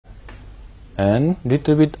and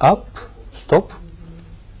little bit up, stop,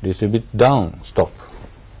 little bit down, stop.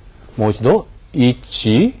 もう一度、1、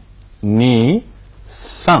2、3。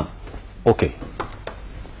OK.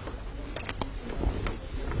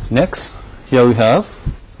 Next, here we have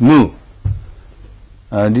mu.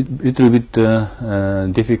 Little bit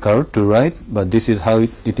difficult to write, but this is how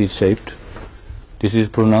it is shaped. This is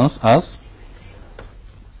pronounced as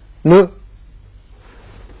nu.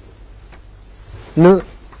 Nu.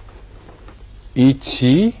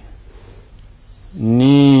 1、2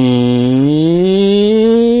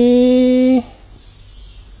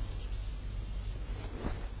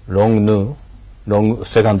 long nu, long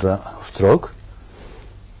second stroke.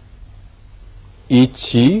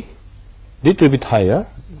 1 little bit higher.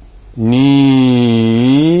 2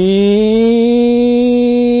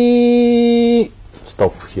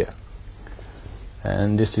 stop here.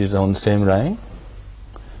 And this is on the same line.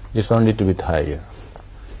 This one little bit higher.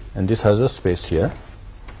 And this has a space here.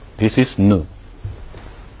 This is nu.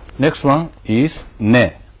 Next one is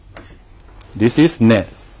ne. This is ne.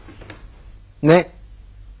 Ne.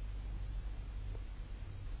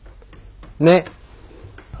 Ne.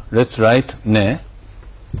 Let's write ne.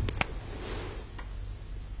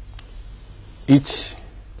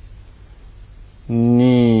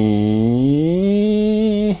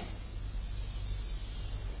 1、2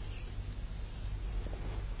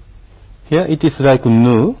 Here it is like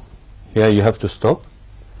nu. Here you have to stop.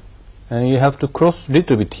 And you have to cross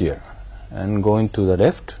little bit here. And going to the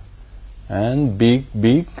left. And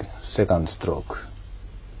big second stroke.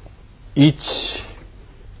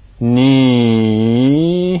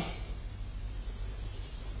 1、2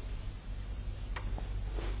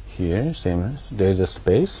 Here, same, there is a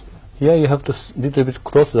space. Here you have to little bit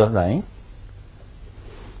cross the line.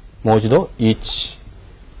 もう一度、1、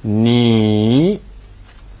2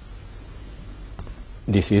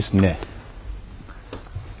 This is ne.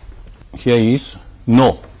 Here is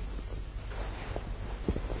no.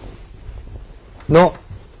 No.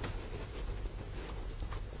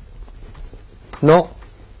 No.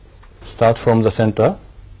 Start from the center.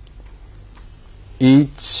 1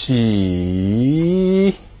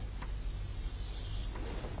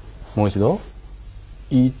もう一度。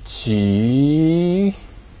1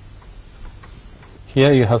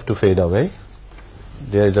 Here you have to fade away.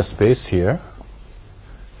 There is a space here.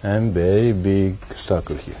 And very big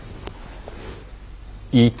circle here.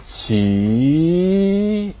 1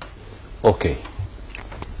 OK.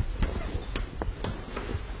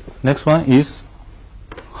 Next one is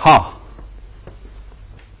ha.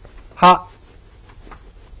 Ha.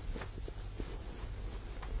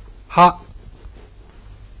 Ha.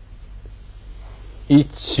 1、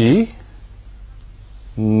2、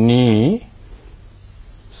3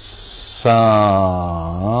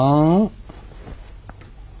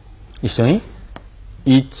一緒に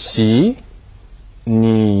1、2、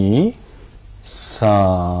3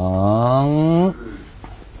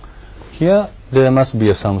 Here there must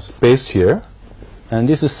be some space here and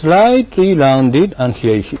this is slightly rounded and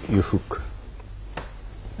here you hook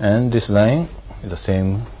and this line is the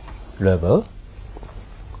same level.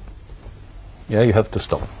 Yeah, you have to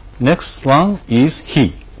stop. Next one is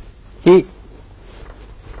he. He.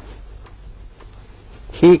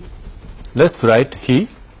 He. Let's write he.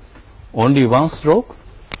 Only one stroke.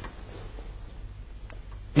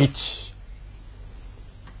 1.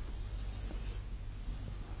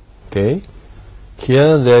 Okay.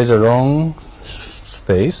 Here there is a long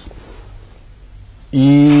space.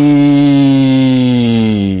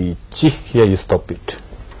 1. Here you stop it.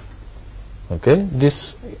 Okay.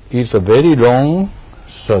 This is a very long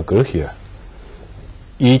circle here.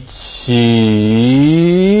 1.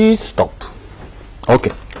 Stop.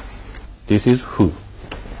 Okay. This is who.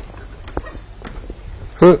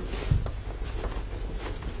 Who.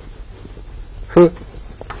 Who.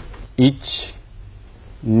 1, 2,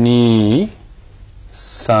 3,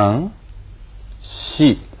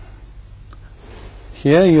 4.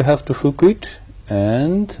 Here you have to hook it,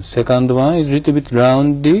 and second one is little bit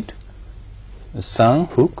rounded. 3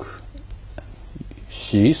 hook.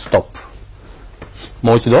 4 stop.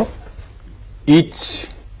 もう一度。1,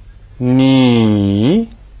 2, 3,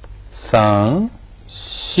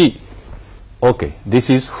 4. Okay,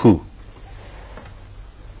 this is who.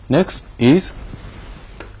 Next is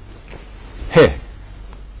he.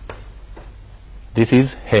 This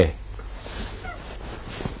is he.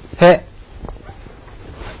 He.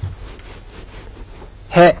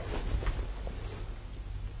 He.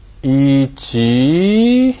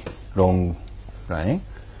 1 long line.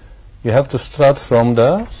 You have to start from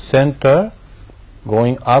the center,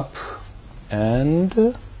 going up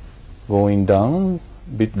and going down,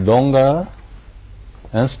 bit longer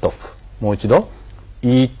and stop. もう一度。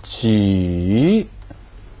1、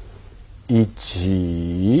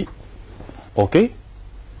1。Okay?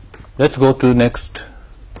 Let's go to next.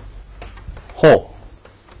 ほ。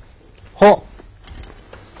ほ。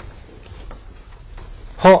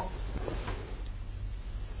ほ。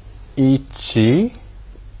1、2、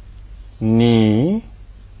3、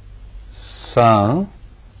4.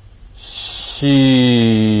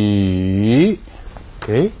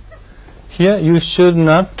 Okay? Here you should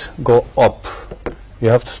not go up. You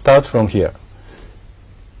have to start from here.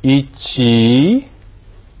 1, 2,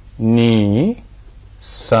 3,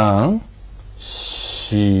 4.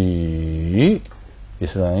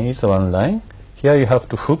 This line is one line. Here you have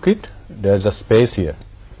to hook it. There's a space here.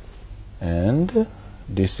 And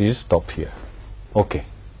this is stop here. Okay.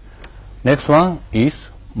 Next one is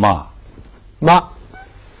ma. ま。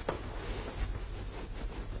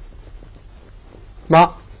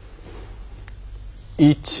ま。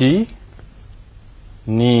1, 2,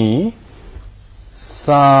 3.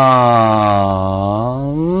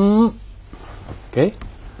 Okay.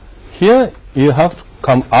 Here you have to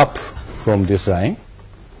come up from this line.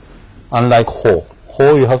 Unlike ho.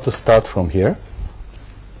 Ho you have to start from here.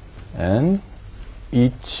 And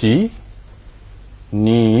 1, 2,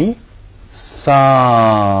 3.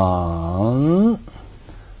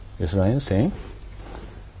 This line is same.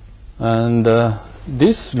 And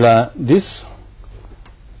this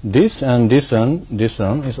and this one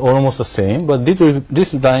is almost the same, but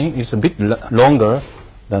this line is a bit longer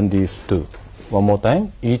than these two. One more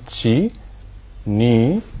time. 1, 2,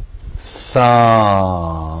 3.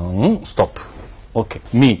 Stop. Okay.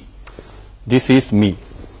 Me. This is me.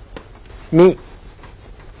 み。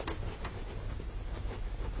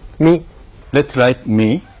み。 Let's write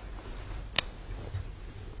me.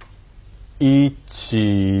 1,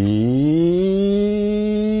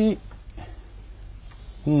 2.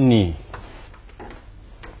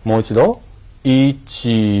 もう一度。1,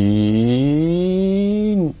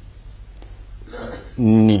 2.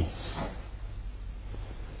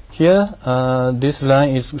 Here, this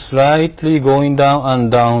line is slightly going down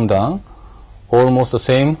and down, down. Almost the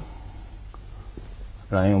same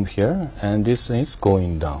line over here. And this is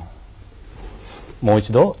going down. もう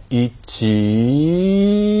一度。1,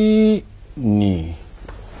 2.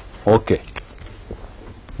 Okay.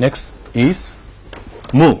 Next is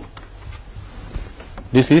mu.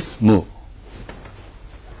 This is mu.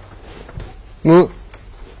 む。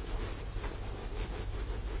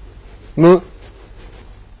む。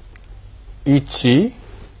1, 2,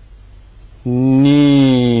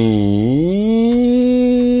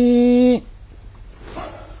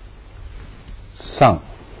 3.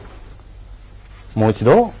 もう一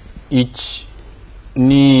度。1,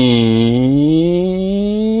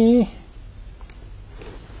 2,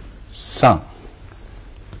 3.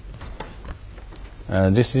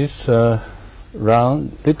 This is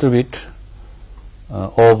round, little bit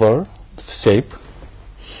oval shape,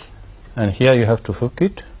 and here you have to hook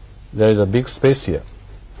it. There is a big space here.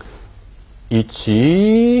 1,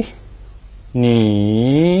 2,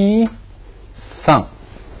 3.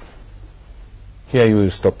 Here you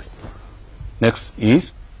will stop it. Next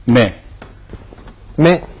is me.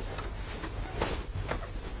 め。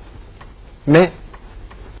め。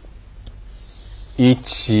1,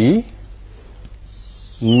 2.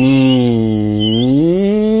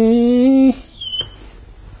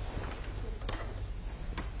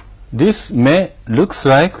 This may looks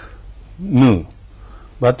like mu,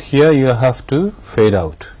 but here you have to fade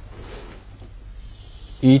out.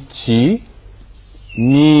 1, 2.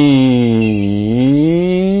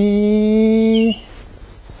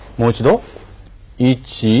 もう一度。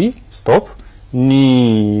1, stop.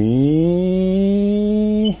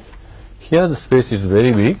 2. Here the space is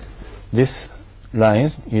very big. This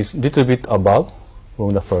line is little bit above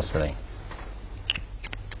from the first line.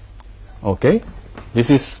 Okay? This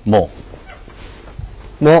is mo.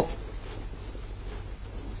 も。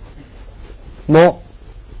も。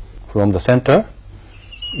 From the center.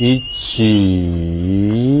 1,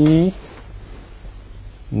 2,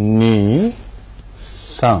 3.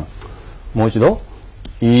 もう一度。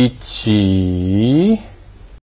1,